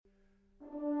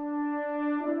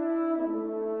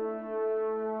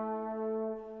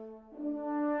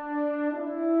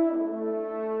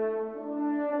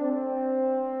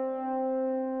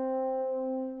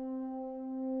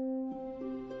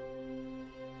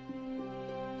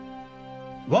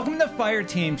Welcome to Fire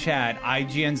Team Chat,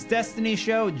 IGN's Destiny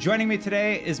show. Joining me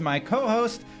today is my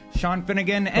co-host, Sean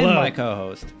Finnegan, and Hello. my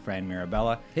co-host, Fran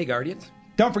Mirabella. Hey, Guardians.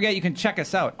 Don't forget, you can check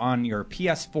us out on your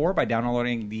PS4 by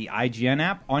downloading the IGN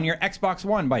app, on your Xbox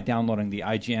One by downloading the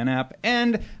IGN app,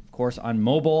 and, of course, on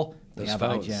mobile. We have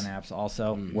phones. IGN apps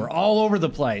also. We're all over the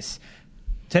place.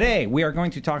 Today, we are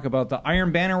going to talk about the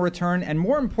Iron Banner return, and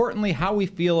more importantly, how we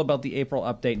feel about the April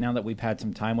update now that we've had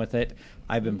some time with it.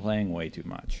 I've been playing way too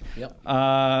much. Yep.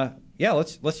 Yeah,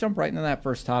 let's jump right into that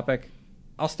first topic.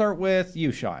 I'll start with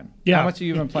you, Sean. Yeah. How much have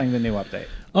you been playing the new update?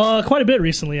 Quite a bit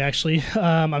recently, actually.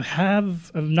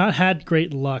 I've not had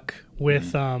great luck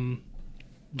with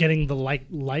getting the light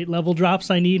level drops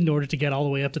I need in order to get all the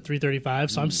way up to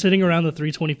 335. So I'm sitting around the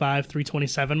 325,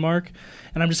 327 mark,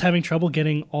 and I'm just having trouble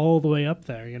getting all the way up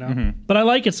there, you know? But I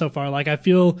like it so far. Like, I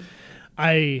feel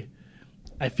the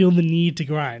need to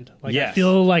grind. Like, Yes. I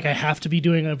feel like I have to be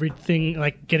doing everything,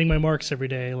 like getting my marks every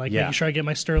day, like Yeah. making sure I get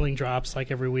my Sterling drops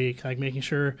like every week, like making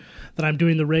sure that I'm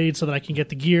doing the raid so that I can get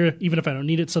the gear, even if I don't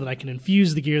need it, so that I can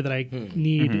infuse the gear that I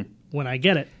need when I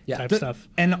get it, type stuff.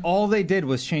 And all they did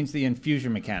was change the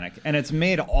infusion mechanic, and it's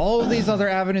made all of these other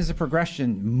avenues of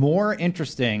progression more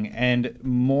interesting and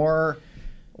more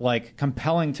like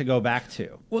compelling to go back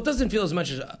to. Well, it doesn't feel as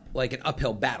much as like an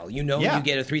uphill battle. You know, Yeah. you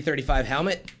get a 335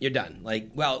 helmet, you're done. Like,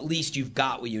 well, at least you've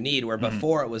got what you need. Where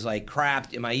before it was like,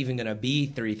 crap, am I even going to be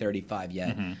 335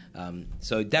 yet?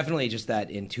 So definitely just that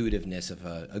intuitiveness of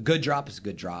a good drop is a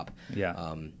good drop. Yeah.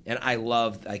 And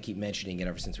I keep mentioning it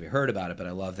ever since we heard about it, but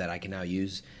I love that I can now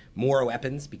use more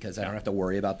weapons because I don't have to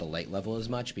worry about the light level as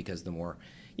much because the more...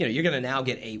 You know, you're going to now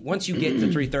get once you get to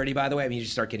 330, by the way, I mean, you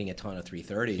just start getting a ton of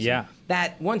 330s. Yeah.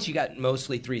 That, once you got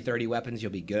mostly 330 weapons,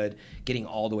 you'll be good. Getting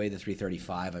all the way to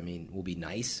 335, I mean, will be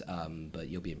nice, but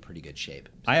you'll be in pretty good shape.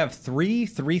 I have three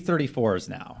 334s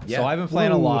now, so Yeah. I've been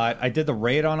playing a Ooh. lot. I did the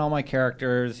raid on all my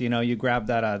characters. You know, you grab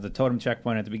that the totem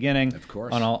checkpoint at the beginning, Of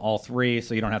course. on all three,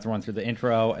 so you don't have to run through the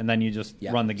intro, and then you just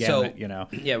Yeah. run the gamut. So, you know,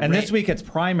 yeah, and this raid- week it's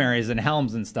primaries and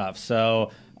helms and stuff,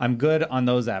 so I'm good on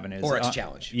those avenues. Oryx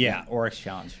challenge. Yeah, Oryx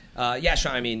challenge. Yeah,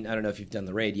 Sean, I mean, I don't know if you've done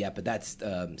the raid yet, but that's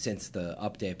since the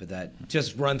update, but that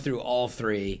just run through all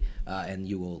three, and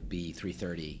you will be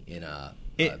 330 in a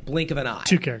blink of an eye.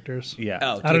 2 characters. Yeah.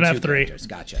 Oh, I don't two have 3. characters.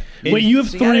 Gotcha. Wait, you have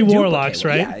So you gotta 3 duplicate warlocks, one.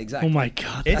 right? Yeah, exactly. Oh my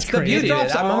god, It's that's The crazy. beauty of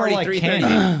drops it, I'm armor already like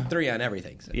 330 on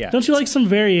everything. So. Yeah. Don't you like some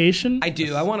variation? I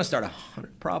do. I want to start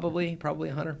 100, probably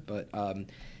 100, but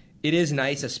it is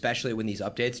nice, especially when these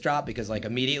updates drop, because like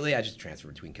immediately I just transfer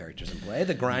between characters and play.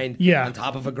 The grind on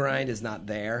top of a grind is not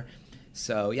there.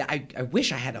 So yeah, I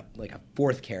wish I had a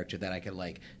 4th character that I could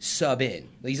like sub in.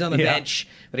 He's on the bench,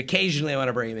 but occasionally I want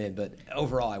to bring him in. But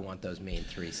overall, I want those main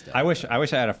 3 still. I wish I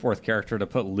had a 4th character to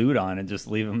put loot on and just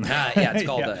leave him. Yeah, it's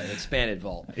called an expanded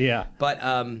vault. Yeah. But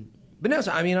no,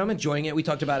 so I mean, I'm enjoying it. We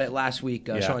talked about it last week.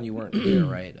 Sean, you weren't here,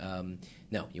 right?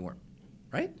 No, you weren't,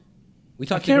 right? We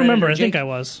talked. I can't remember. Grenader I think Jake. I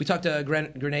was. We talked to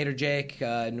Grenader Jake,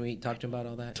 and we talked about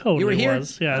all that. Totally you were here.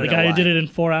 was. Yeah, I the don't know guy who why. did it in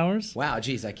 4 hours. Wow,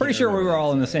 geez, I can't Pretty sure we remember were all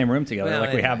that. in the same room together, Well,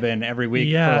 like we have anyway. been every week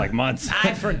Yeah. for like months.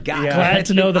 I forgot. Yeah. Glad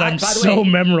to know that I'm By the so way,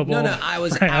 memorable. No, I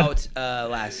was Fran. out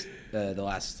the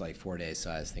last like 4 days,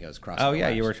 so I think I was crossing. Oh the yeah,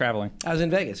 wires. you were traveling. I was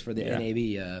in Vegas for the Yeah.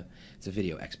 NAB. It's a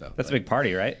video expo. That's a big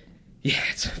party, right? Yeah,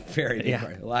 it's a very big Yeah.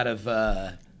 party. A lot of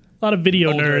A lot of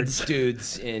video older nerds.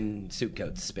 dudes in suit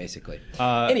coats, basically.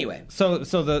 Anyway, So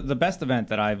the best event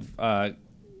that I've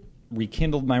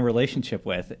rekindled my relationship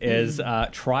with is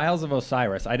Trials of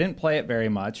Osiris. I didn't play it very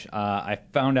much. I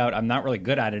found out I'm not really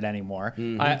good at it anymore.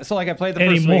 I played the first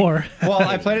Anymore. week. Well,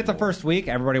 I played it the first week.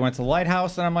 Everybody went to the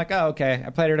Lighthouse, and I'm like, oh, okay.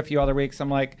 I played it a few other weeks. I'm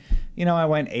like, I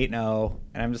went 8-0,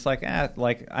 and I'm just like, I it's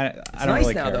don't nice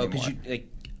really now care though anymore. because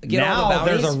you get all the Now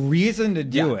bounties. there's a reason to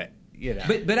do Yeah. it. You know.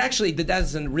 But actually,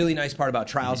 that's a really nice part about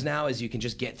Trials now is you can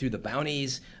just get through the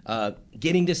bounties.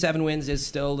 Getting to 7 wins is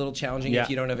still a little challenging Yeah. if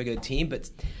you don't have a good team, but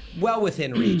well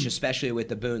within reach, especially with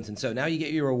the boons. And so now you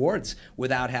get your rewards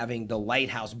without having the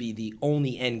Lighthouse be the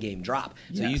only end game drop.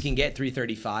 So Yes. you can get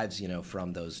 335s,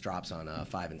 from those drops on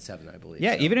 5 and 7, I believe.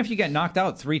 Yeah, So- even if you get knocked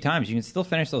out 3 times, you can still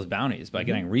finish those bounties by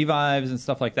getting revives and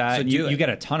stuff like that. So And do you it. get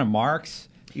a ton of marks.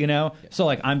 So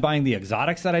like I'm buying the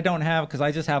exotics that I don't have because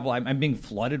I just have I'm being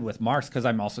flooded with marks because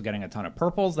I'm also getting a ton of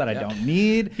purples that I don't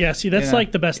need. Yeah, see, that's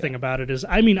like the best thing about it is,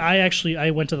 I mean,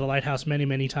 I went to the Lighthouse many,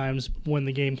 many times when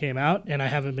the game came out, and I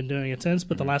haven't been doing it since,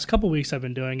 but the last couple weeks I've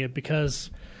been doing it because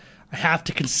I have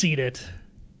to concede it.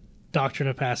 Doctrine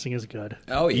of Passing is good.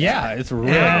 Oh, Yeah, it's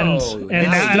really And, Oh, and, it's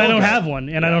I still don't good. have one,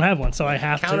 and I don't have one, so I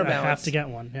have Counterbalance. to get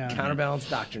one. Yeah. Counterbalance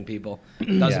Doctrine, people.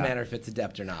 Doesn't matter if it's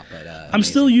adept or not, but I'm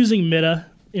still using Mida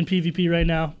in PvP right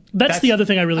now. That's the other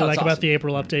thing I really like awesome. about the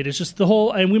April update is just the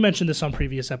whole, and we mentioned this on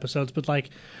previous episodes, but like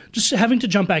just having to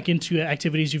jump back into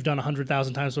activities you've done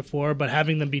 100,000 times before, but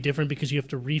having them be different because you have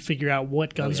to refigure out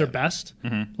what guns are best.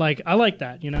 Like, I like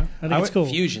that, you know? I think it's cool.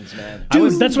 Fusions, man.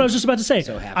 Dude, that's what I was just about to say.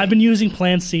 So happy. I've been using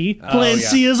Plan C. Plan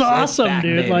C is awesome, back,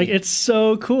 dude. baby. Like, it's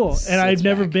so cool. And I've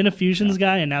never back. been a Fusions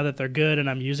guy, and now that they're good and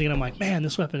I'm using it, I'm like, man,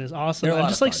 this weapon is awesome. They're a I'm lot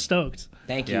just of like fun. stoked.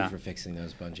 Thank you for fixing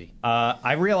those, Bungie.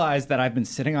 I realized that I've been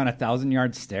sitting on a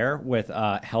 1,000-yard stare with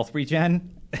health regen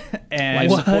and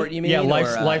Life support, you mean? Yeah, life,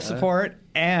 Or, life support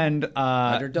and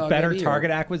Underdog, better maybe, or-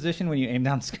 target acquisition when you aim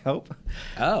down scope.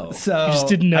 Oh. So You just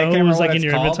didn't know I can't it was, remember like, what in it's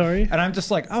your called. inventory? And I'm just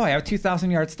like, oh, I have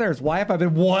 2,000-yard stairs. Why have I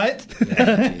been what?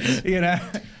 you know.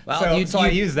 Well, so I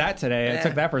used that today. I Yeah.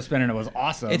 took that for a spin and it was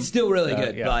awesome. It's still really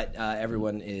good, yeah. but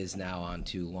everyone is now on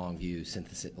to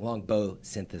longbow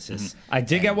synthesis. I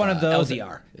did get one of those.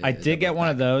 LDR. I did get one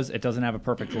of those. It doesn't have a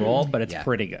perfect roll, but it's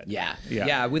pretty good. Yeah.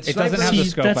 With it doesn't snipers- have the See,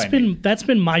 scope. that's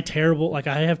been my terrible. Like,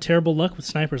 I have terrible luck with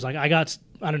snipers. Like, I got,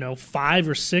 I don't know, 5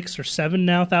 or 6 or 7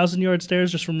 now 1,000-yard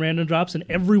stairs just from random drops, and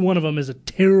every one of them is a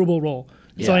terrible roll.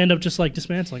 So Yeah. I end up just like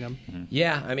dismantling them.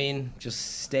 Yeah, I mean,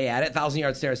 just stay at it.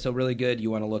 1,000-yard stare is still really good. You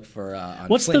want to look for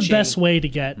What's the unflinching best way to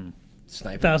get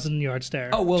sniper. 1,000-yard stare?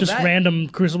 Oh, well, just that- random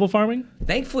crucible farming.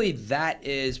 Thankfully, that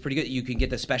is pretty good. You can get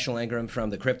the special engram from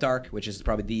the Cryptarch, which is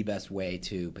probably the best way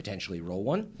to potentially roll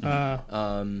one.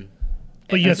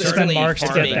 But you have to spend Certainly marks to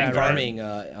get farming, that,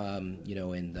 right? farming,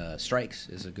 in the strikes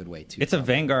is a good way too. It's a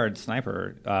Vanguard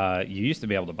sniper. You used to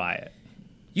be able to buy it.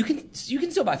 You can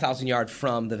still buy 1,000-yard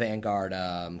from the Vanguard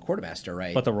Quartermaster,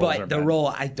 right? But the rolls are bad. roll,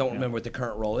 I don't remember what the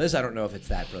current roll is. I don't know if it's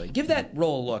that brilliant. Give that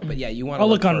roll a look, but yeah, you want to I'll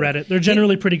look on for- Reddit. They're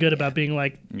generally pretty good about being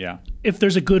like, Yeah. if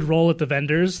there's a good roll at the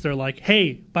vendors, they're like,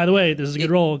 hey, by the way, this is a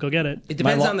good roll. Go get it. It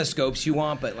depends My on the scopes you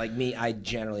want, but like me, I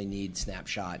generally need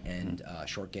snapshot and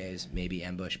short gaze, maybe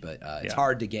ambush, but it's Yeah.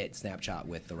 hard to get snapshot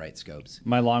with the right scopes.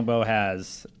 My longbow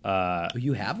has Oh,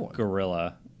 you have one.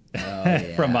 gorilla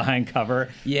yeah. from behind cover.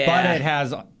 Yeah. But it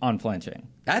has unflinching.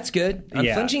 That's good. Yeah.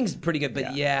 Unflinching's pretty good,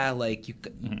 but yeah, like you.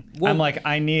 I'm like,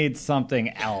 I need something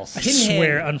else. I Hidden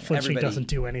swear hand, unflinching everybody. doesn't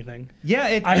do anything.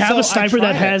 Yeah, I have a sniper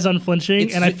that has unflinching,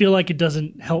 It's and I ju- feel like it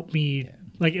doesn't help me.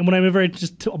 Like, and whenever a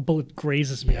bullet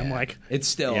grazes me, I'm like, It's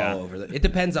still Yeah. all over. It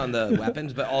depends on the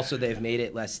weapons, but also they've made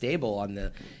it less stable on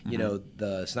the,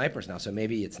 the snipers now. So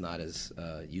maybe it's not as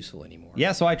useful anymore.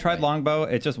 Yeah, so I tried longbow.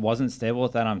 It just wasn't stable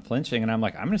with that unflinching, and I'm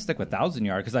like, I'm going to stick with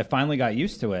 1,000-yard because I finally got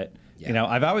used to it. Yeah. You know,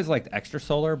 I've always liked extra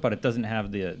solar, but it doesn't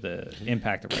have the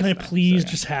impact of. can I wrist time, please so,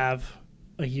 yeah. just have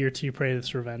a year 2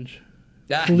 Praetor's Revenge?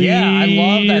 Ah, Please. Yeah, I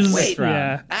love that Wait, sixth round.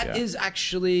 yeah. That is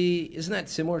actually, isn't that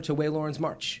similar to Waylorn's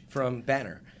March from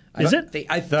Banner? Is it?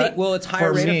 I think, well, it's higher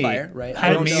for rate me- of fire, right? for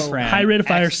I don't me, know. friend, High rate of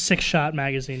fire, X- 6-shot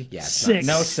magazine. Yeah, it's 6.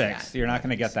 No 6. You're not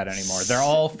going to get that anymore. They're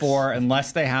all 4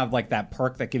 unless they have like that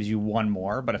perk that gives you 1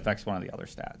 more but affects one of the other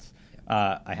stats.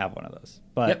 I have one of those,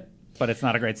 but Yep. but it's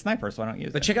not a great sniper, so I don't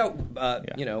use But it. check out,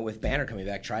 with Banner coming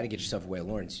back, try to get yourself a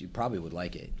Waylorn's. You probably would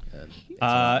like it. It's a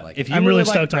lot like If it. you I'm really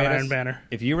like stoked on Praetus- Iron Banner.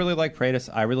 If you really like Praetus,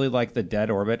 I really like the Dead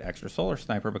Orbit Extra Solar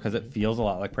Sniper because it feels a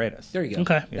lot like Praetus. There you go.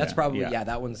 Okay. That's Yeah, probably, yeah.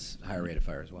 that one's higher rate of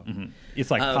fire as well.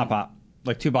 It's like pop,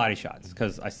 like 2 body shots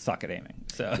because I suck at aiming.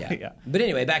 So Yeah. yeah. But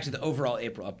anyway, back to the overall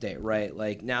April update, right?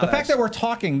 Like now The fact that we're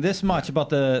talking this much about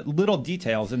the little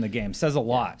details in the game says a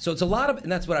lot. So it's a lot of,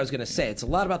 and that's what I was going to say. It's a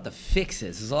lot about the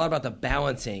fixes. It's a lot about the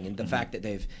balancing and the fact that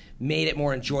they've made it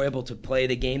more enjoyable to play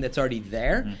the game that's already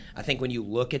there. I think when you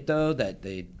look at though that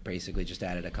they basically just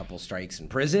added a couple strikes in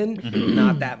prison,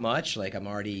 not that much. Like I'm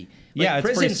already, Yeah, it's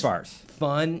pretty prison's sparse.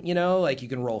 Fun, like you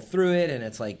can roll through it, and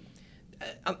it's like.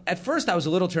 At first, I was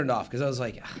a little turned off because I was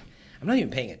like, I'm not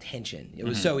even paying attention. It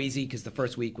was so easy because the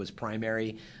first week was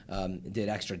primary, did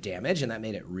extra damage, and that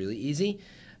made it really easy.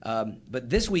 But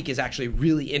this week is actually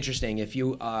really interesting if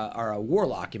you are a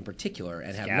warlock in particular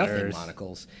and have nothing Scatters.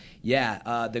 monocles.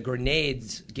 Yeah, the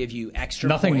grenades give you extra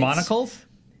Nothing points. monocles?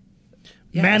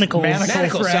 Yeah, Manacles.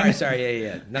 Manacles, friend. sorry,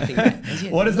 yeah. Nothing.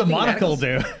 What does the nothing monocle manacles.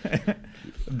 do?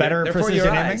 Better They're for precision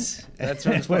your aiming? eyes. That's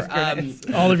what it's for. With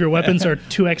grenades. All of your weapons are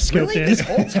 2x scoped Really? in. This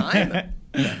whole time?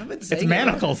 I've been saying It's it.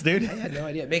 manacles, dude. I had no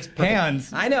idea. It makes perfect,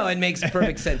 Hands. I know it makes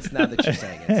perfect sense now that you're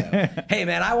saying it. So. Hey,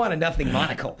 man, I want a nothing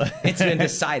monocle. It's been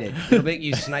decided. It'll make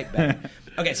you snipe better.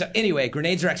 Okay, so anyway,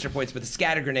 grenades are extra points, but the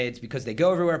scatter grenades because they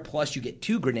go everywhere. Plus, you get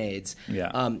 2 grenades.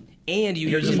 Yeah. And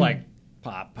You're just like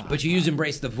pop, pop. But you use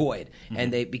Embrace the Void,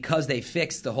 and because they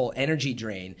fixed the whole energy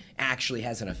drain actually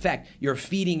has an effect. You're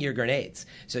feeding your grenades,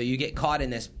 so you get caught in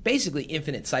this basically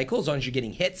infinite cycle as long as you're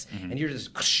getting hits, and you're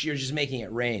just making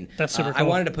it rain. That's super cool. I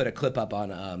wanted to put a clip up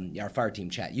on our Fire Team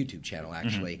Chat YouTube channel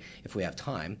actually, if we have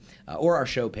time, or our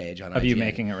show page on. Of IGN, you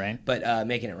making it rain, but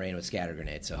making it rain with scatter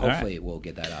grenades. So hopefully we'll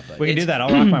get that up. But we can do that. I'll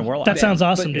rock my Warlock. That sounds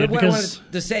awesome, dude. But what because I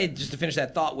wanted to say, just to finish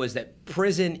that thought, was that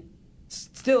Prison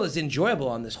still is enjoyable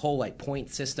on this whole like point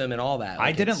system and all that.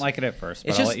 I didn't like it at first,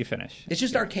 but I'll let you finish. It's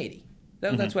just arcadey.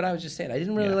 That's what I was just saying. I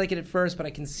didn't really like it at first, but I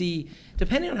can see,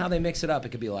 depending on how they mix it up, it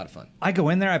could be a lot of fun. I go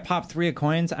in there, I pop 3 of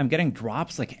coins. I'm getting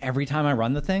drops like every time I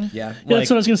run the thing. Yeah,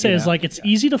 that's what I was gonna say. Is like it's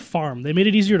easy to farm. They made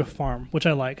it easier to farm, which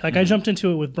I like. Like I jumped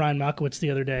into it with Brian Malkowitz the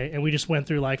other day, and we just went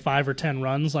through like 5 or 10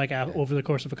 runs like over the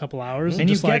course of a couple hours, and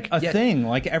you just get a thing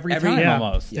like every time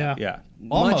almost. Yeah.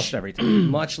 Almost every time.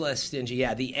 Much less stingy.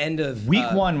 Yeah, the end of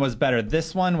week 1 was better.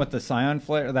 This one with the Scion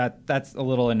Flare, that's a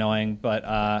little annoying, but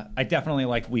I definitely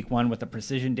liked week 1 with the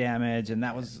precision damage, and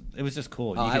it was just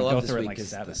cool. I love this week because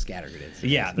the scatter grenades.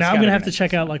 Yeah. Now I'm gonna have to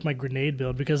check out like my grenade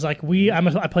build because like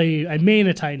I main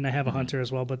a Titan. I have a Hunter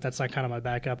as well, but that's like kind of my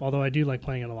backup. Although I do like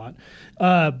playing it a lot.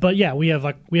 But yeah, we have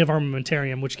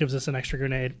Armamentarium, which gives us an extra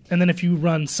grenade, and then if you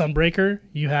run Sunbreaker,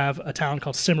 you have a talent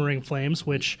called Simmering Flames,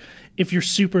 which if your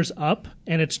super's up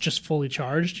and it's just fully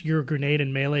charged, your grenade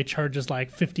and melee charges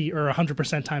like 50 or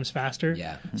 100% times faster.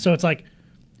 Yeah. So it's like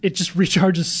it just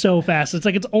recharges so fast. It's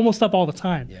like it's almost up all the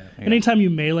time. Yeah. Anytime you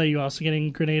melee, you're also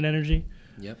getting grenade energy.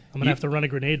 Yep. I'm gonna have to run a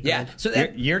grenade build. Yeah. So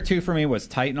that, year 2 for me was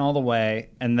Titan all the way,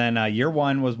 and then year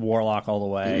 1 was Warlock all the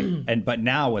way. But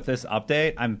now with this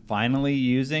update, I'm finally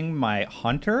using my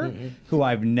Hunter, who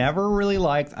I've never really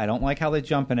liked. I don't like how they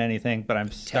jump in anything, but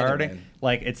I'm starting.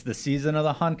 Like it's the season of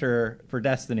the Hunter for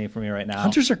Destiny for me right now.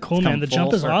 Hunters are cool, man. The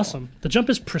jump is awesome. The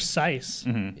jump is precise.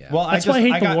 Yeah. Well, that's why I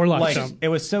hate the Warlock jump. It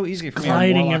was so easy for me.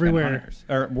 Gliding everywhere,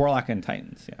 or Warlock and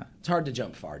Titans. Yeah. It's hard to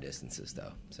jump far distances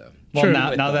though. So well,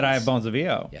 now that I have Bones of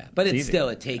EO. Yeah, but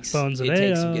it takes Bones of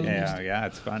EO. Some getting used to. Yeah,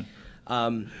 it's fun.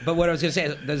 But what I was going to say,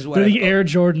 this is what they're the Air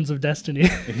Jordans of Destiny.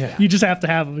 You just have to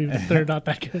have them, even if they're not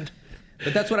that good.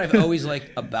 But that's what I've always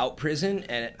liked about Prison,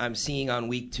 and I'm seeing on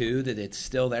week 2 that it's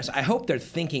still there. So I hope they're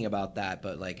thinking about that,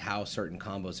 but like how certain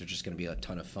combos are just going to be a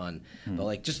ton of fun. But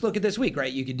like, just look at this week,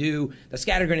 right? You could do the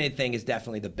scatter grenade thing is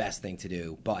definitely the best thing to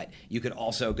do, but you could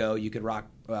also rock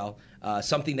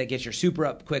something that gets your super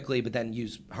up quickly, but then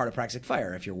use Heart of Praxic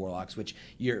Fire if you're Warlocks, which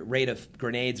your rate of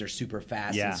grenades are super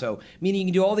fast, and so meaning you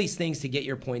can do all these things to get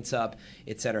your points up,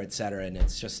 et cetera, and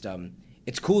it's just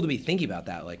it's cool to be thinking about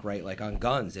that, like on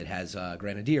guns, it has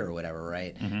Grenadier or whatever,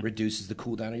 right? Reduces the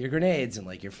cooldown of your grenades, and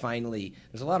like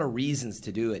there's a lot of reasons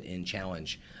to do it in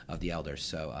Challenge of the Elders.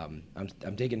 So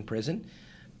I'm digging Prison,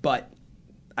 but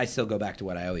I still go back to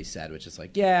what I always said, which is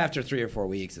like, after 3 or 4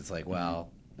 weeks, it's like,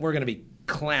 well, we're going to be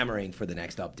clamoring for the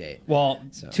next update. Well,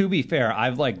 to be fair,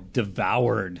 I've like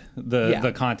devoured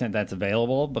the content that's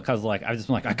available because like I've just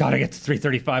been like, I gotta get to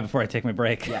 335 before I take my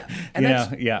break. Yeah, and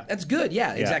that's good.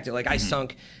 Yeah, exactly. Like I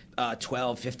sunk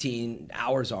 12, 15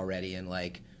 hours already, and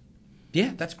like,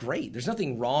 that's great. There's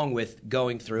nothing wrong with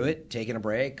going through it, taking a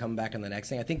break, coming back on the next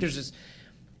thing. I think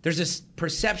there's this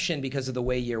perception because of the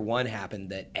way year 1 happened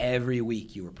that every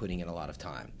week you were putting in a lot of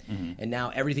time. And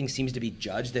now everything seems to be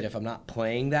judged that if I'm not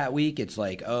playing that week, it's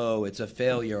like, oh, it's a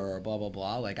failure or blah, blah,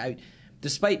 blah. Like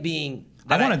despite being...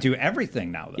 I want to do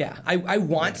everything now, though. Yeah, I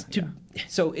want to...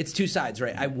 So it's two sides,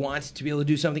 right? I want to be able to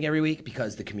do something every week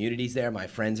because the community's there, my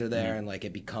friends are there, and like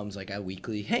it becomes like a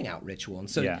weekly hangout ritual. And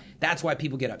so that's why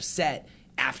people get upset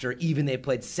after even they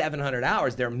played 700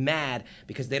 hours. They're mad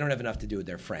because they don't have enough to do with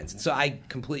their friends. And so I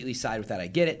completely side with that. I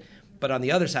get it. But on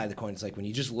the other side of the coin, it's like when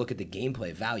you just look at the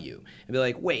gameplay value and be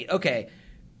like, wait, okay,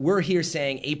 we're here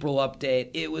saying April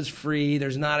update, it was free,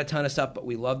 there's not a ton of stuff, but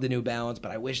we love the new balance, but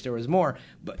I wish there was more.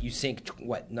 But you sink,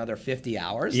 another 50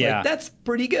 hours? Yeah. Like, that's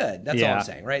pretty good. That's all I'm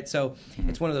saying, right? So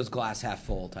it's one of those glass half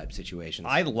full type situations.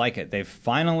 I like it. They've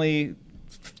finally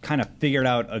kind of figured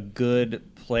out a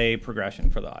good play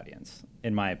progression for the audience,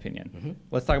 in my opinion.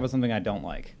 Let's talk about something I don't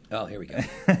like. Oh, here we go.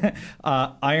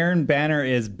 Iron Banner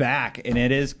is back, and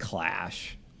it is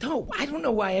Clash. No, I don't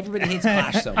know why everybody hates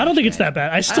Clash so much. I don't think it's that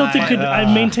bad. I still think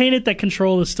I maintain it that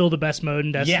Control is still the best mode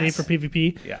in Destiny for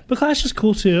PvP. Yeah. But Clash is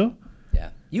cool too. Yeah.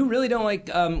 You really don't like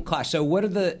Clash. So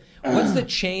what's the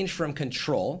change from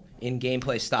Control in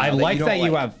gameplay style? I like that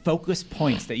you have focus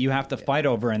points that you have to fight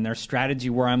over in their strategy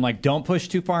where I'm like, don't push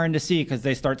too far into C because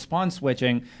they start spawn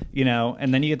switching,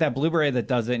 and then you get that blueberry that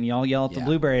does it and you all yell at the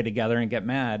blueberry together and get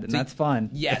mad, and that's fun.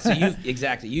 Yeah, so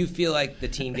you feel like the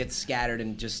team gets scattered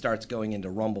and just starts going into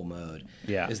rumble mode.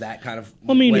 Yeah. Is that kind of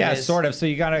yeah, sort of. So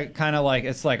you got to kind of like,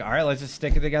 it's like, all right, let's just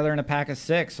stick it together in a pack of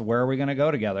 6. Where are we going to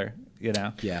go together?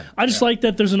 Yeah. I just like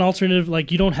that there's an alternative.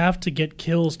 Like, you don't have to get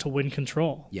kills to win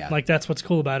Control. Yeah. Like, that's what's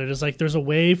cool about it, is like there's a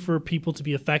way for people to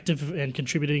be effective and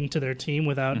contributing to their team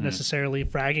without necessarily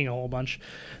fragging a whole bunch.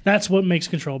 That's what makes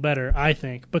Control better, I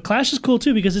think. But Clash is cool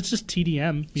too because it's just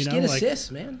TDM. Just get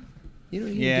assists, man. You don't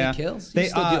need to get kills. You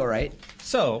still do all right.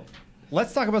 So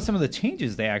let's talk about some of the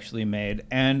changes they actually made.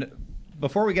 And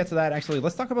before we get to that, actually,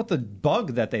 let's talk about the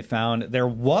bug that they found. There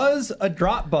was a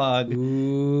drop bug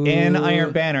in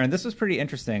Iron Banner, and this was pretty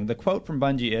interesting. The quote from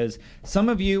Bungie is, "Some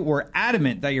of you were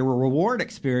adamant that your reward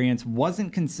experience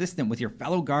wasn't consistent with your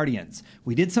fellow Guardians.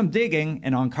 We did some digging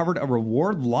and uncovered a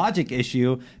reward logic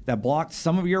issue that blocked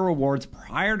some of your rewards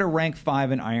prior to rank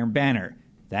 5 in Iron Banner.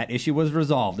 That issue was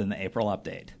resolved in the April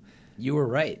update." You were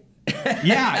right.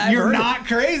 Yeah, you're not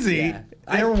crazy. Yeah.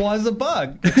 There was a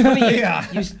bug.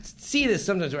 You see this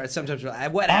sometimes,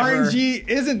 whatever. RNG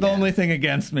isn't the only thing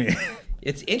against me.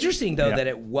 It's interesting, though, that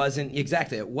it wasn't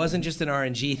just an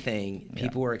RNG thing.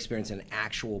 People were experiencing an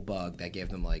actual bug that gave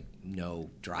them, like, no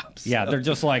drops. Yeah, they're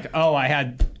just like, oh, I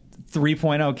had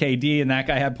 3.0 KD and that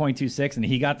guy had 0.26 and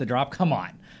he got the drop. Come on.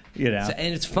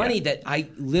 And it's funny that I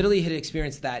literally had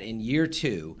experienced that in year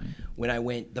 2 when I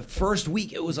went the first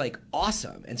week. It was like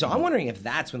awesome, and so I'm wondering if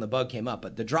that's when the bug came up.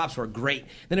 But the drops were great.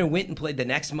 Then I went and played the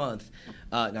next month,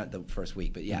 not the first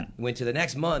week, but went to the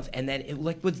next month, and then it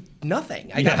was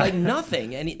nothing. I got like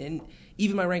nothing, and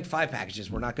even my rank 5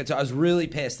 packages were not good. So I was really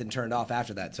pissed and turned off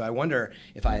after that. So I wonder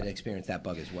if I had experienced that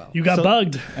bug as well. You got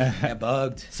bugged. Got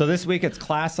bugged. So this week it's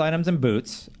class items and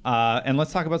boots. And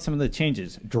let's talk about some of the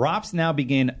changes. Drops now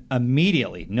begin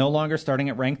immediately, no longer starting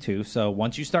at rank 2. So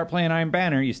once you start playing Iron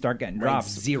Banner, you start getting drops.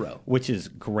 Rank 0. Which is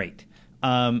great.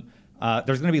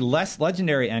 There's going to be less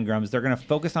legendary engrams. They're going to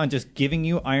focus on just giving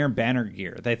you Iron Banner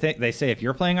gear. They say if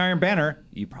you're playing Iron Banner,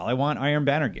 you probably want Iron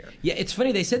Banner gear. Yeah, it's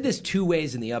funny. They said this 2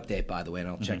 ways in the update, by the way, and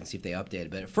I'll check and see if they updated.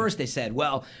 But at first they said,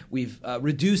 well, we've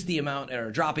reduced the amount that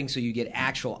are dropping so you get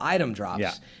actual item drops.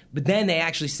 Yeah. But then they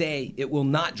actually say it will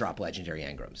not drop legendary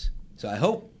engrams. So I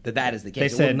hope that is the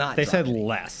case. They said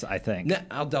less, I think. No,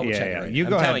 I'll double check it. Right. You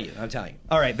go ahead. I'm telling you.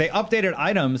 All right, they updated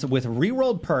items with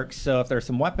rerolled perks. So if there's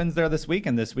some weapons there this week,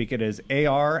 and this week it is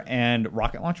AR and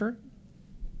rocket launcher.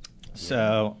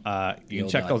 So you can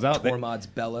check those out. Tormod's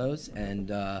Bellows and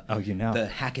the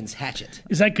Hacken's Hatchet.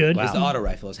 Is that good? Wow. It's the auto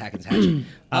rifle is Hacken's Hatchet.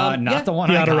 Not the one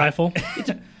the I auto got. Rifle.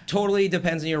 It totally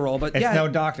depends on your role, but it's no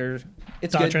doctor.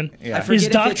 It's Doctrine. good. Yeah. Is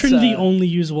Doctrine the only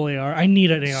usable AR? I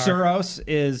need an AR. Suros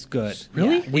is good.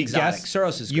 Really? Yeah, exotic.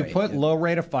 Suros is you great. put low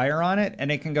rate of fire on it,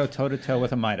 and it can go toe to toe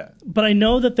with a Mida. But I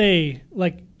know that they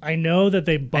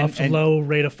buffed low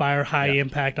rate of fire, high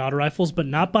impact auto rifles, but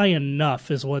not by enough,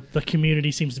 is what the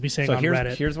community seems to be saying on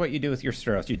Reddit. Here's what you do with your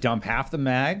Suros: you dump half the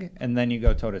mag, and then you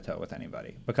go toe to toe with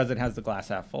anybody because it has the glass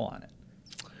half full on it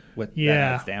with that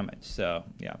adds damage. So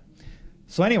yeah.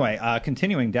 So anyway,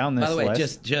 continuing down this list. By the way,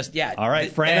 just All right,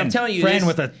 Fran. And I'm telling you, Fran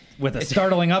with a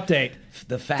startling update.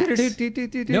 The facts.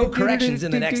 No corrections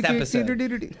in the next episode.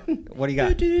 What do you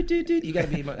got? You got to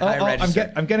be high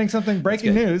register. I'm getting something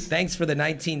breaking news. Thanks for the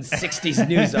 1960s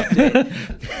news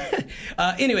update.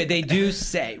 Anyway, they do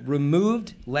say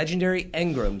removed legendary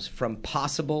engrams from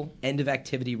possible end of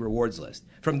activity rewards list.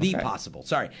 From the possible.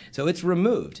 Sorry. So it's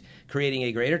removed, creating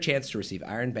a greater chance to receive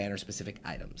Iron Banner specific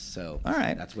items. So all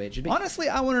right. That's the way it should be. Honestly,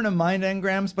 I wouldn't have mind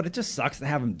engrams, but it just sucks to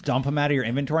have them dump them out of your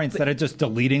inventory instead of just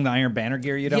deleting the Iron Banner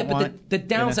gear you don't want. The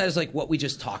downside is like what we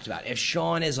just talked about. If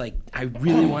Sean is like, I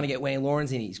really want to get Wayne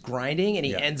Lawrence, and he's grinding, and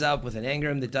he ends up with an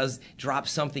engram that does drop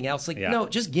something else, no,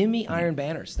 just give me Iron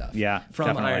Banner stuff from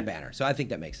definitely. Iron Banner. So I think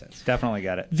that makes sense. Definitely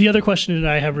got it. The other question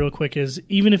that I have real quick is,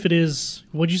 even if it is,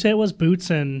 what'd you say it was, boots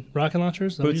and rocket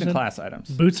launchers? Boots and class items.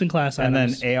 Boots and class and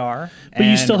items. And then AR. But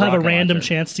you still have a rocket random launcher.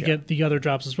 chance to get the other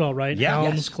drops as well, right? Yeah.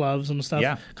 Helms, gloves, and stuff.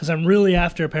 Yeah. Because I'm really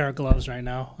after a pair of gloves right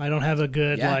now. I don't have a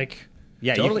good,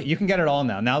 Yeah, totally. You can get it all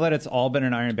now. Now that it's all been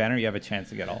an Iron Banner, you have a chance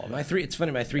to get all of it. It's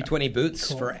funny, my 320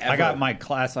 boots forever. I got my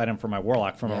class item for my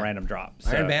Warlock from a random drop.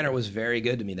 So. Iron Banner was very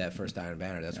good to me, that first Iron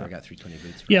Banner. That's where I got 320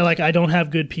 boots from. Yeah, like I don't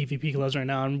have good PvP gloves right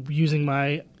now. I'm using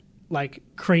my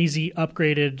crazy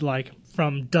upgraded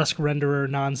from Dusk Renderer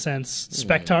nonsense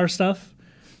Spectar stuff,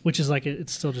 which is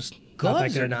it's still just gloves not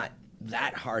that good. are not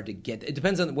that hard to get. It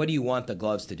depends on what do you want the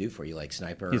gloves to do for you, like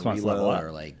sniper or wants to level reload up.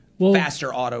 or like Well,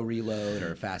 faster auto reload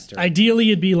or faster. Ideally,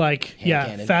 it'd be like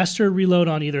cannon. faster reload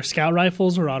on either scout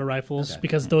rifles or auto rifles Okay.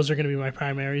 because those are going to be my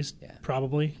primaries Yeah.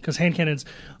 probably. Because hand cannons,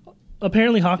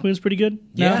 apparently Hawkmoon's pretty good.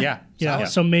 Now. Yeah.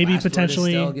 So maybe Last Word is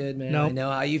potentially. still good, man. Nope. I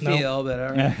know how you Nope. feel, but all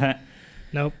right.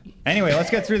 Nope. Anyway, let's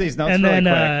get through these notes And really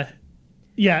then,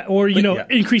 quick. or yeah.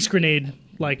 increase grenade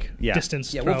Yeah.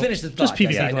 distance. Yeah, throw. we'll finish the thought. Just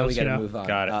PvP I know we gloves, got to you know. move on.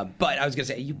 Got it. But I was going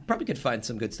to say, you probably could find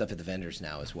some good stuff at the vendors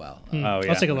now as well. Oh, yeah.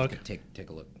 I'll take a look. Take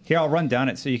a look. Here, I'll run down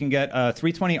it. So you can get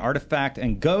 320 Artifact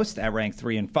and Ghost at rank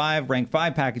 3 and 5. Rank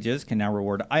 5 packages can now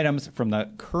reward items from the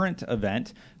current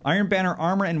event. Iron Banner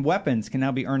armor and weapons can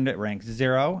now be earned at rank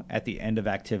 0 at the end of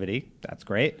activity. That's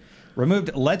great.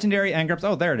 Removed legendary engrips.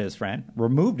 Oh, there it is, Fran.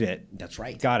 Removed it. That's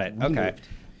right. Got it. Okay. Removed.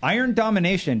 Iron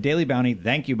Domination daily bounty,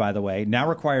 thank you, by the way, now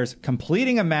requires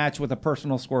completing a match with a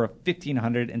personal score of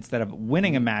 1,500 instead of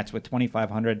winning a match with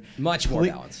 2,500. Much more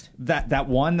balanced. That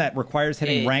one that requires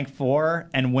hitting rank 4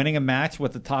 and winning a match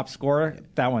with the top score,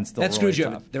 that one's still That really screwed you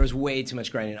tough. up. There was way too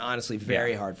much grinding. Honestly,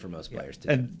 very hard for most players to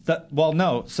do. And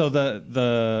no. So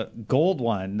the gold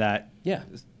one that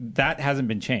hasn't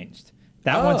been changed.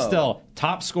 That one's still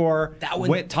top score, That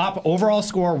one- top overall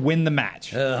score, win the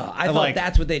match. I thought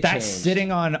that's what they That's changed.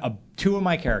 sitting on two of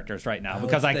my characters right now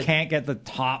because I can't get the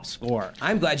top score.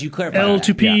 I'm glad you clarified L that.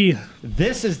 to P. Yeah.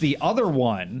 This is the other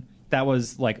one that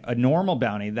was like a normal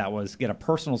bounty that was get a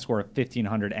personal score of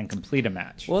 1,500 and complete a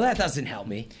match. Well, that doesn't help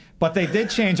me. But they did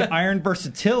change Iron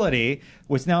Versatility,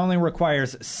 which now only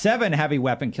requires 7 heavy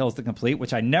weapon kills to complete,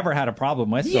 which I never had a problem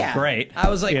with. Yeah. So great. I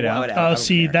was like, You know? whatever. Oh, I don't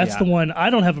see, care. that's Yeah. the one. I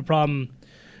don't have a problem.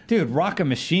 Dude, rock a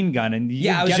machine gun and you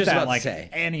Yeah, I was get just that about to like say.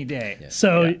 any day.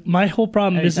 So Yeah. my whole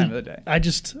problem Any isn't. time of the day.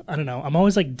 I don't know. I'm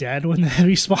always like dead when the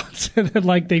heavy spawns and then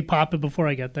like they pop it before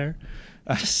I get there.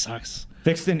 It just sucks.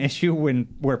 Fixed an issue where This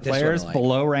one I players like.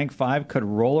 below rank 5 could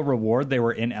roll a reward they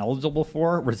were ineligible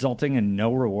for, resulting in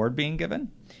no reward being given.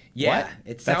 Yeah, What? it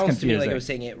That's sounds to me like confusing. it was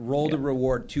saying it rolled a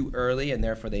reward too early, and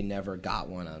therefore they never got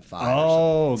one on 5.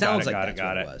 Oh, or something. Sounds like got that's it,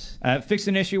 got what it. it was. Fixed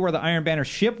an issue where the Iron Banner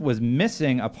ship was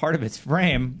missing a part of its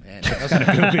frame. Man, That's kind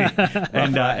of goofy.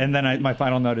 And then my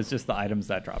final note is just the items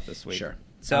that dropped this week. Sure.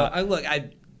 So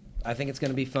I think it's going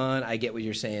to be fun. I get what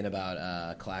you're saying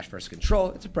about Clash versus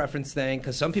Control. It's a preference thing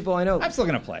because some people I know I'm still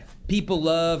gonna play. people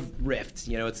love Rift.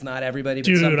 You know, it's not everybody, but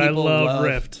Dude, some I people love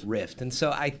Rift. Rift, and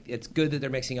so it's good that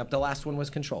they're mixing up. The last one was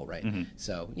Control, right?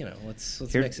 So let's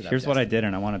mix it up. Here's what I Justin. did,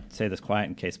 and I want to say this quiet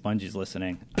in case Bungie's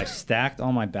listening. I stacked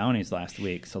all my bounties last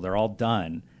week, so they're all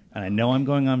done. And I know I'm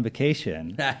going on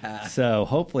vacation, so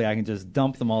hopefully I can just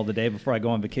dump them all the day before I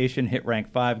go on vacation, hit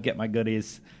rank 5, get my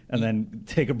goodies, and then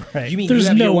take a break. You mean There's you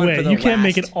have your no one way for the you can't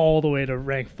make last- it all the way to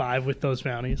rank 5 with those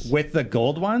bounties. With the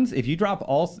gold ones, if you drop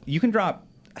you can drop,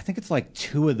 I think it's like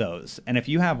 2 of those. And if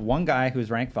you have one guy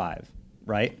who's rank 5,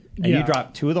 right, and you Yeah.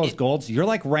 drop 2 of those golds, you're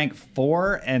like rank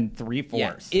 4 and 3/4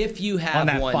 Yeah, if you have on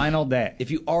that one, final day.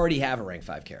 If you already have a rank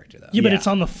 5 character, though. Yeah, but Yeah. it's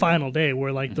on the final day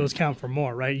where like those count for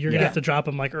more, right? You're gonna Yeah. have to drop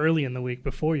them like early in the week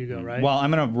before you go, right? Well,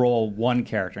 I'm going to roll one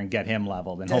character and get him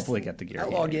leveled and hopefully get the gear. I'll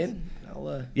he log needs. in.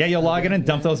 Yeah, you'll log in and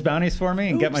dump those bounties for me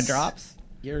and get my Oops. drops?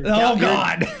 Your, Oh, your-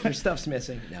 God. Your stuff's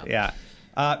missing. No. Yeah.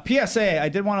 PSA, I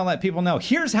did want to let people know,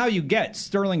 here's how you get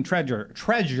Sterling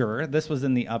Treasure. This was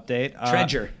in the update.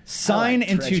 Treasure. Sign I like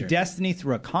into treasure. Destiny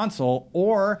through a console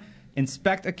or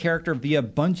inspect a character via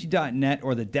Bungie.net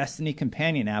or the Destiny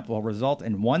Companion app will result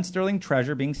in 1 Sterling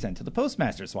Treasure being sent to the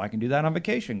postmaster. So I can do that on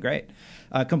vacation. Great.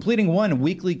 Completing 1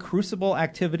 weekly Crucible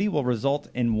activity will result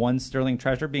in 1 Sterling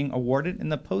Treasure being awarded in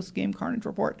the post-game Carnage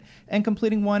report. And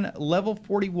completing 1 level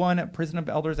 41 Prison of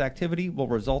Elders activity will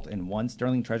result in 1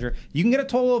 Sterling Treasure. You can get a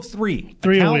total of 3.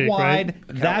 3 a Account week, wide, right?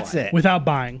 that's Account wide. it. Without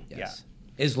buying. Yes.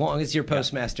 As long as your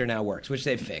postmaster now works, which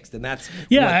they've fixed, and that's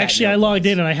Yeah, what that actually, I note logged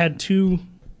was. in and I had 2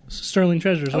 Sterling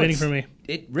Treasures waiting it's- for me.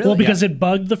 It really. Well, because it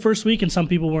bugged the first week and some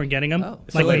people weren't getting them. Oh,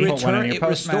 So like, they it put one in returned- your it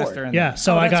postmaster restored. and Yeah,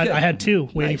 so Oh, I that's good. had 2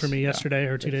 waiting Nice. for me yesterday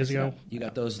or 2 days ago. You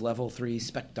got those level 3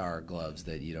 Spectar gloves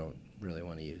that you don't really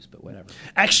want to use, but whatever.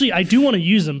 Actually, I do want to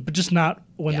use them, but just not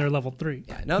when Yeah. they're level 3.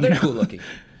 Yeah, no, they're cool looking.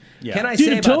 Yeah. Can I say,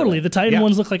 Dude, by totally. the The Titan Yeah.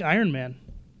 ones look like Iron Man.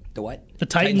 the what? The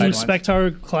Titan Titan ones.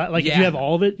 Spectar, if Yeah. you have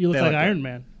all of it, you look They like look Iron good.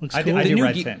 Man. Looks I cool. do The new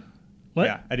red geek- tint. What?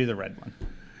 Yeah, I do the red one.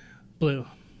 Blue.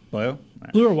 Blue?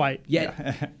 Blue or white?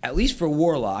 Yeah, at least for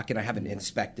Warlock, and I haven't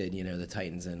inspected, the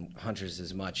Titans and Hunters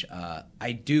as much.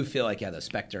 I do feel like, the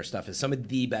Spectre stuff is some of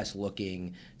the best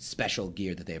looking special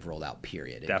gear that they've rolled out.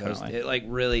 Period. Definitely, it like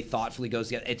really thoughtfully goes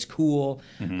together. It's cool.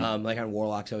 Like on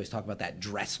Warlocks, I always talk about that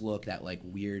dress look, that like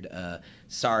weird.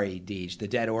 Sorry, Deej, the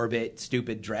Dead Orbit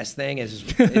stupid dress thing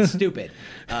it's stupid.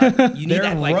 You need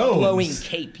that like robes. flowing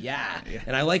cape,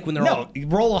 and I like when they're all.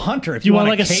 Roll a Hunter if you want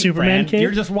a like a cape, Superman cape.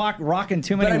 You're just rocking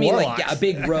too many. But I mean, Warlocks. like a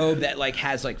big robe that like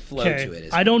has like flow to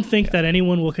it. I don't think that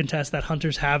anyone will contest that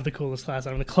Hunters have the coolest class.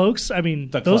 I mean, the cloaks. I mean,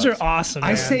 those are awesome.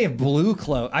 Man. I saved blue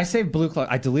cloak. I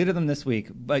deleted them this week,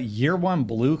 but year one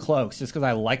blue cloaks just because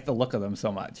I like the look of them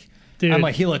so much. Dude. I'm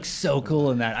like, he looks so cool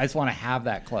in that. I just want to have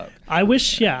that cloak. I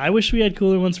wish we had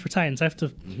cooler ones for Titans. I have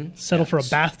to settle for a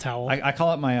bath towel. I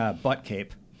call it my butt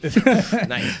cape.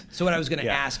 Nice. So what I was going to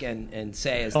ask and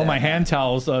say is, my hand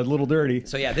towel's a little dirty.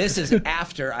 So this is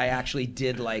after I actually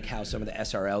did like how some of the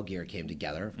SRL gear came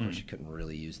together. Of course, you couldn't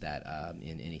really use that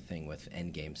in anything with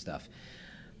endgame stuff.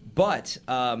 But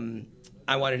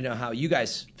I wanted to know how you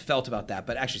guys felt about that.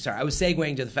 But actually, sorry, I was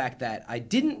segueing to the fact that I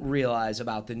didn't realize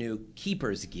about the new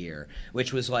Keepers gear,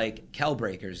 which was like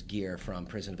Hellbreaker's gear from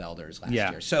Prison of Elders last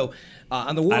year. So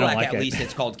on the Warlock, at least,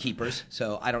 it's called Keepers.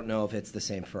 So I don't know if it's the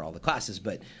same for all the classes.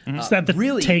 But is that the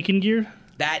really Taken gear?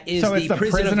 That is so the it's the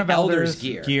Prison of Elders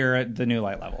gear at the new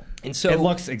light level. And so it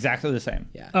looks exactly the same.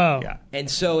 Yeah. Oh. Yeah. And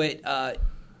so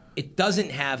it doesn't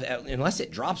have, unless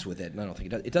it drops with it, and I don't think it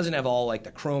does, it doesn't have all like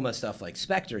the chroma stuff like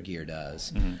Spectre gear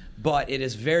does, but it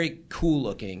is very cool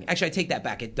looking. Actually, I take that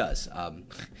back, it does.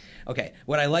 Okay,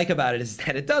 what I like about it is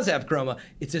that it does have chroma.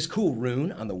 It's this cool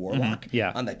rune on the Warlock,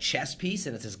 on the chest piece,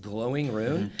 and it's this glowing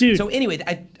rune. Dude. So anyway,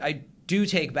 I do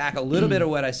take back a little bit of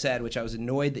what I said, which I was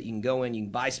annoyed that you can go in, you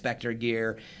can buy Spectre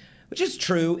gear, which is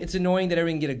true. It's annoying that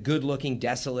everyone can get a good-looking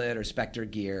Desolate or Spectre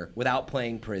gear without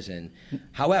playing Prison.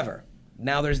 However,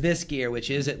 now there's this gear,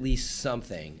 which is at least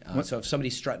something. So if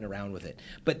somebody's strutting around with it.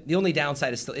 But the only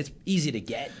downside is still it's easy to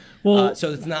get. Well,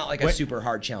 so it's not like a super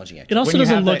hard challenging activity. It also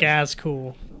doesn't look as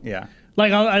cool. Yeah.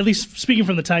 Like, at least speaking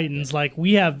from the Titans, like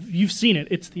you've seen it.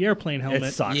 It's the airplane helmet.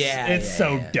 It sucks. Yeah, it's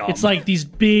so dumb. It's like these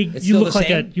big. You look like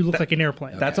an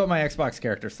airplane. That's what my Xbox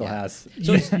character still has.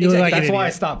 So that's why I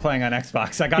stopped playing on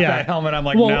Xbox. I got that helmet. I'm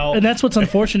like, no. And that's what's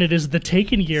unfortunate is the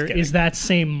Taken gear is that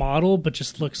same model, but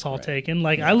just looks all Taken.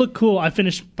 Like I look cool. I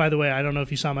finished. By the way, I don't know if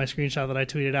you saw my screenshot that I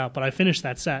tweeted out, but I finished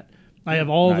that set. I have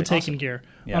all the Taken gear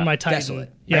on my Titan.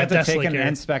 Desolate. I have the Taken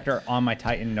and Spectre on my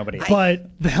Titan. Nobody else. But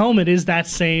the helmet is that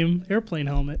same airplane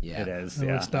helmet. Yeah. It is. It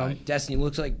looks dumb. Destiny,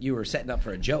 looks like you were setting up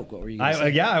for a joke. What were you going to say?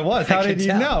 Yeah, I was. How did you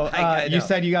know? I know. You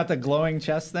said you got the glowing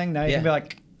chest thing. Now you can be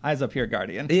like, eyes up here,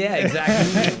 Guardian. Yeah,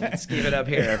 exactly. Let's keep it up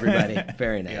here, everybody.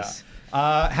 Very nice.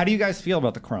 How do you guys feel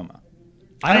about the chroma?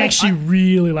 I actually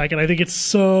really like it. I think it's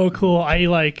so cool.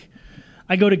 I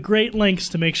go to great lengths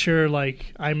to make sure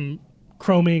like I'm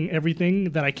chroming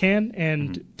everything that I can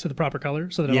and to the proper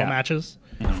color so that it all matches.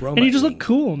 And you just look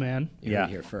cool, man. Yeah.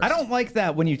 I don't like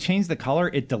that when you change the color,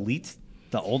 it deletes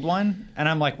the old one. And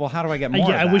I'm like, well, how do I get more of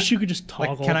that? I wish you could just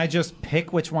toggle. Like, can I just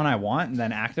pick which one I want and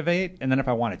then activate? And then if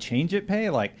I want to change it, pay?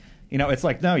 Like, it's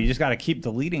like, no, you just got to keep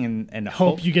deleting and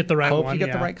hope you get the right one. Hope you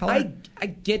get the right color. I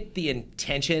get the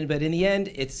intention, but in the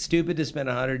end, it's stupid to spend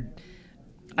 100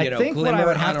 I think what I glimmer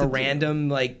would have on to a random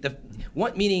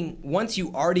meaning once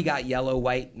you already got yellow,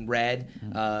 white, and red,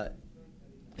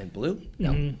 and blue.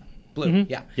 No, blue.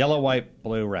 Yeah, yellow, white,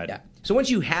 blue, red. Yeah. So once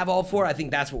you have all four, I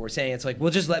think that's what we're saying. It's like,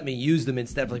 well, just let me use them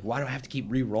instead of like, why do I have to keep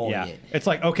re-rolling it? It's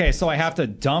like, okay, so I have to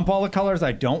dump all the colors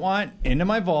I don't want into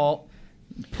my vault,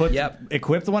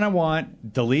 equip the one I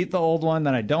want, delete the old one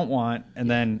that I don't want, and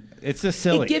then it's just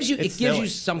silly. It gives you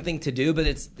something to do, but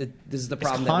this is the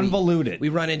problem. It's convoluted. We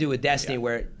run into with Destiny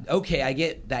where, okay, I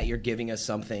get that you're giving us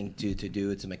something to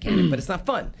do. It's a mechanic, but it's not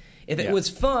fun. If it was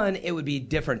fun, it would be a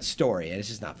different story, and it's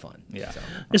just not fun. Yeah. So.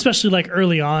 Especially like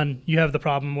early on, you have the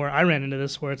problem where I ran into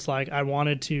this where it's like I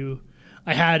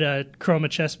had a chroma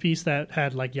chest piece that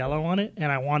had like yellow on it,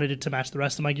 and I wanted it to match the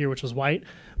rest of my gear, which was white,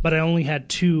 but I only had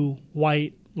 2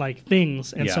 white like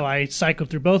things, and so I cycled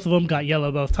through both of them, got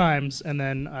yellow both times, and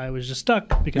then I was just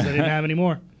stuck because I didn't have any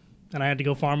more, and I had to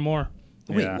go farm more.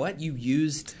 Wait, what? You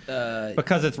used...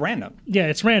 because it's random. Yeah,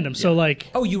 it's random. So, like...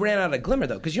 Oh, you ran out of Glimmer,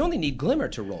 though, because you only need Glimmer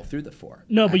to roll through the 4.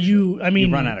 No, but you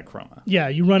run out of Chroma. Yeah,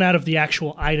 you run out of the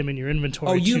actual item in your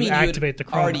inventory to activate the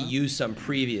Chroma. Already used some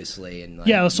previously. And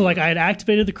like I had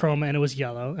activated the Chroma, and it was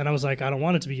yellow, and I was like, I don't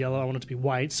want it to be yellow, I want it to be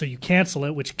white, so you cancel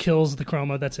it, which kills the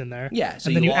Chroma that's in there. Yeah, so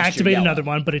and then you activate your another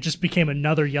one, but it just became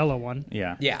another yellow one.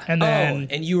 Yeah. Yeah. And then...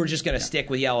 and you were just going to stick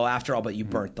with yellow after all, but you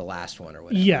burnt the last one or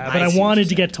whatever. Yeah, but I wanted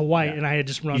to get to white, and I had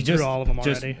just run through all of them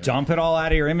already. Just dump it all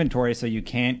out of your inventory so you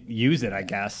can't use it, I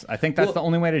guess. I think that's the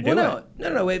only way to do it.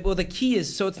 No. Wait, well, the key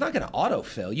is, so it's not going to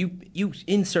autofill. You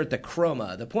insert the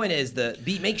chroma. The point is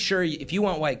make sure if you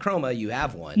want white chroma, you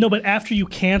have one. No, but after you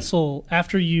cancel,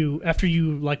 after you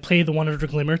like play the Wonder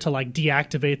Glimmer to like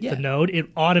deactivate the node, it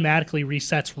automatically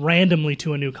resets randomly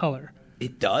to a new color.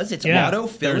 It does? It's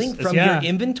auto-filling from your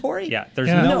inventory? Yeah, there's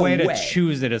no way to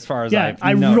choose it as far as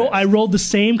I've noticed. I rolled the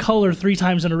same color 3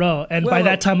 times in a row, and by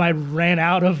that time I ran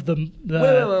out of the...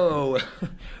 Whoa.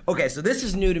 Okay, so this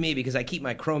is new to me because I keep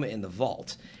my chroma in the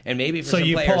vault. And maybe for some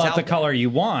players pull out the color you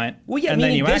want, and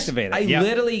then you activate it. I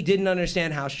literally didn't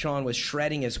understand how Sean was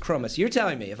shredding his chroma. So you're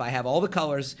telling me if I have all the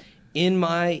colors in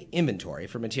my inventory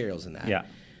for materials in that,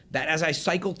 that as I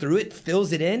cycle through it,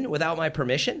 fills it in without my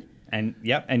permission? And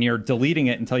you're deleting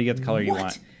it until you get the color you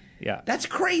want. Yeah, that's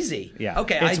crazy. Yeah,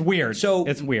 okay, it's weird. So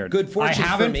it's weird. Good fortune. I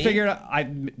haven't for me. figured out.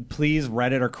 Please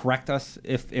Reddit or correct us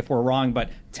if we're wrong, but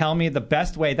tell me the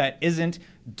best way that isn't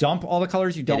dump all the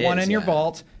colors you don't want in your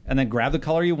vault and then grab the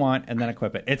color you want and then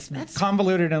equip it. That's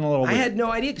convoluted and a little weird. I had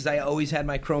no idea because I always had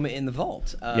my chroma in the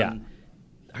vault. Are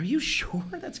you sure?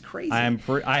 That's crazy.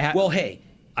 Well, hey.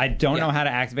 I don't know how to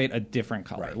activate a different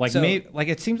color. Right.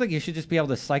 It seems like you should just be able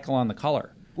to cycle on the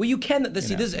color. Well, you can.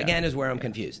 This again is where I'm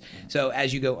confused. So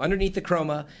as you go underneath the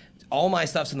chroma, all my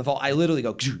stuff's in the vault. I literally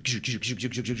go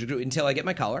until I get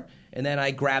my color, and then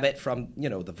I grab it from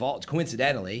the vault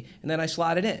coincidentally, and then I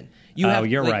slot it in.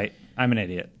 You're right. I'm an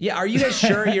idiot. Yeah, are you guys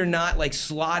sure you're not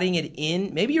slotting it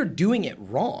in? Maybe you're doing it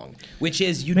wrong, which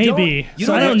is you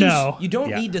don't know. You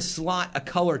don't need to slot a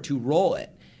color to roll it.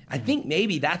 I think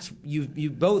maybe that's you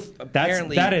both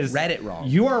apparently read it wrong.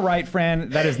 You are right,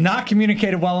 Fran. That is not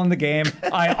communicated well in the game.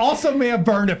 I also may have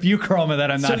burned a few chroma that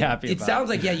I'm not happy about. It sounds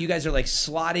like you guys are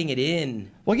slotting it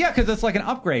in. Well, yeah, because it's like an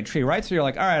upgrade tree, right? So you're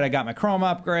like, all right, I got my chroma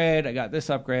upgrade, I got this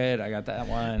upgrade, I got that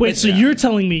one. Wait, so you're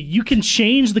telling me you can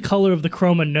change the color of the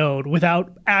chroma node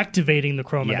without activating the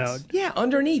chroma node? Yeah,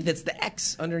 underneath it's the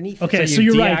X underneath. Okay, so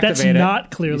you're right. That's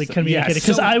not clearly communicated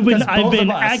because I've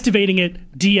been activating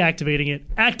it, deactivating it,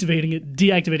 activating it,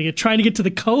 deactivating it, trying to get to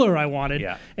the color I wanted,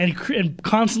 and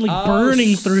constantly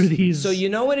burning through these. So you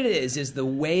know what it is the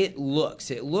way it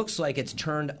looks. It looks like it's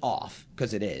turned off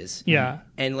because it is. Yeah.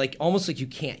 And almost like you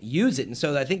can't use it. And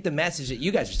so I think the message that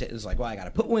you guys are saying is well, I got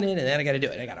to put one in and then I got to do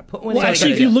it. I got to put one in. Well,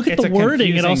 actually, if you look at the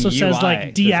wording, it also says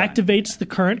deactivates the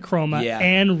current chroma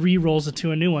and re-rolls it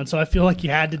to a new one. So I feel like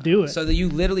you had to do it. So that you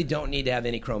literally don't need to have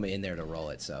any chroma in there to roll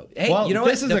it. So hey, you know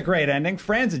this is a great ending.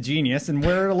 Fran's a genius and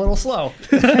we're a little slow.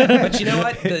 But you know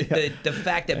what? The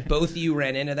fact that both of you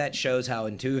ran into that shows how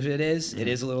intuitive it is. It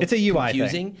is a little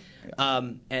confusing.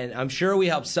 And I'm sure we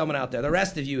helped someone out there. The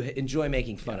rest of you enjoy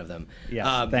making fun of them.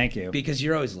 Yes, thank you. Because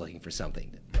you're always looking for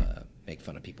something to make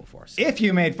fun of people for. So. If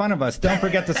you made fun of us, don't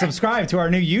forget to subscribe to our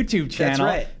new YouTube channel.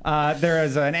 That's right. There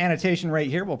is an annotation right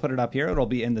here. We'll put it up here. It'll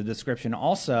be in the description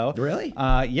also. Really?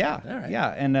 Yeah. All right.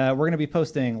 Yeah. And we're going to be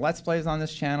posting Let's Plays on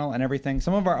this channel and everything.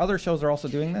 Some of our other shows are also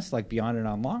doing this, like Beyond and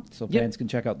Unlocked, so fans can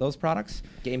check out those products.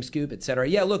 Game Scoop, etc.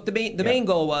 Yeah, look, the main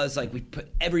goal was we put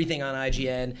everything on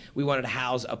IGN. We wanted to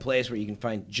house a place where you can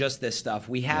find just this stuff.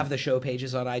 We have the show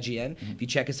pages on IGN. If you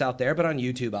check us out there, but on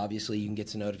YouTube, obviously, you can get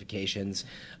some notifications.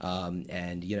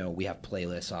 And we have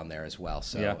playlists on there as well.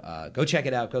 So go check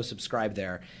it out. Go subscribe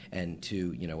there. And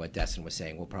to what Destin was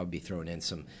saying, we'll probably be throwing in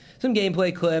some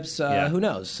gameplay clips. Who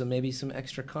knows? So maybe some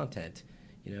extra content.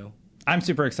 I'm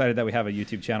super excited that we have a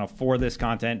YouTube channel for this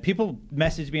content. People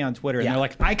message me on Twitter and they're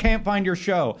like, I can't find your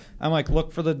show. I'm like,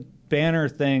 look for the banner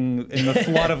thing in the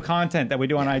flood of content that we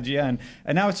do on IGN.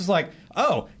 And now it's just like,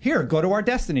 oh, here, go to our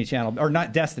Destiny channel. Or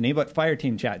not Destiny, but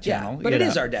Fireteam Chat channel. Yeah, but it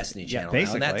is our Destiny channel.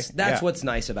 Basically. Now. That's what's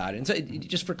nice about it. And so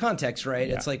just for context, right,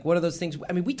 it's like one of those things,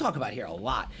 we talk about here a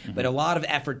lot, but a lot of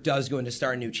effort does go into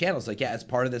starting new channels. As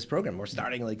part of this program, we're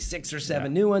starting 6 or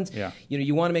 7 new ones. Yeah.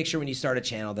 You want to make sure when you start a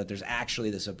channel that there's actually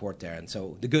the support there. And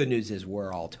so the good news is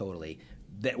we're all totally...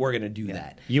 that we're going to do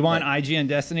that. You want IGN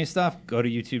Destiny stuff? Go to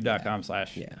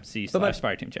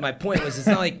youtube.com/c/Fireteam Chat. My point was, it's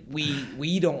not like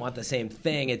we don't want the same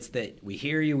thing. It's that we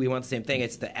hear you. We want the same thing.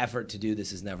 It's the effort to do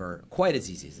this is never quite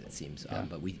as easy as it seems.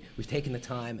 But we've taken the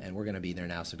time, and we're going to be there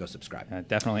now, so go subscribe.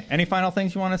 Definitely. Any final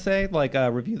things you want to say?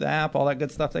 Review the app, all that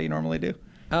good stuff that you normally do?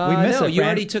 We miss it, you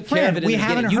already took care of it. We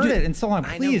haven't heard it in so long.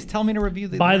 Please tell me to review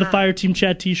the Buy the Fireteam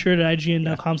Chat t-shirt at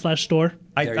IGN.com/store.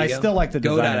 I still like the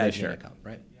design of the shirt.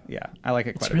 Right? Yeah, I like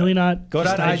it quite a bit. It's really not. Go to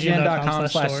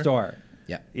IGN.com/store.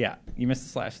 Yeah. Yeah, you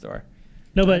missed the /store.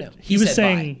 No, but he was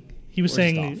saying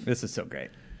this is so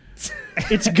great.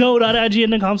 It's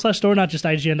go.ign.com/store, not just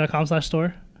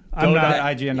IGN.com/store.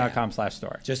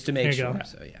 Go.ign.com/store. Just to make sure.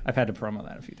 So, I've had to promo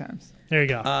that a few times. There you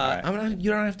go. Right. You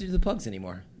don't have to do the plugs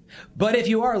anymore. But if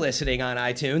you are listening on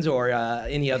iTunes or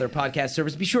any other podcast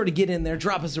service, be sure to get in there,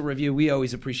 drop us a review. We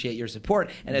always appreciate your support.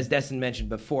 And as Destin mentioned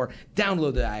before,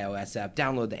 download the iOS app,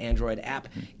 download the Android app.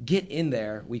 Get in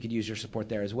there. We could use your support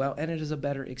there as well, and it is a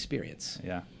better experience.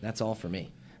 Yeah. That's all for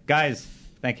me. Guys,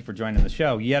 thank you for joining the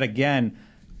show. Yet again,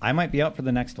 I might be out for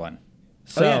the next one.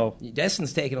 So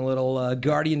Destin's taking a little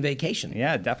Guardian vacation.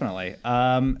 Yeah, definitely.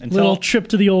 Little trip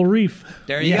to the old reef.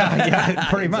 There you go. Yeah,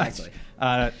 pretty much.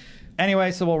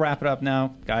 Anyway, so we'll wrap it up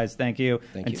now. Guys, thank you.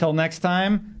 Until next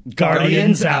time,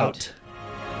 Guardians out.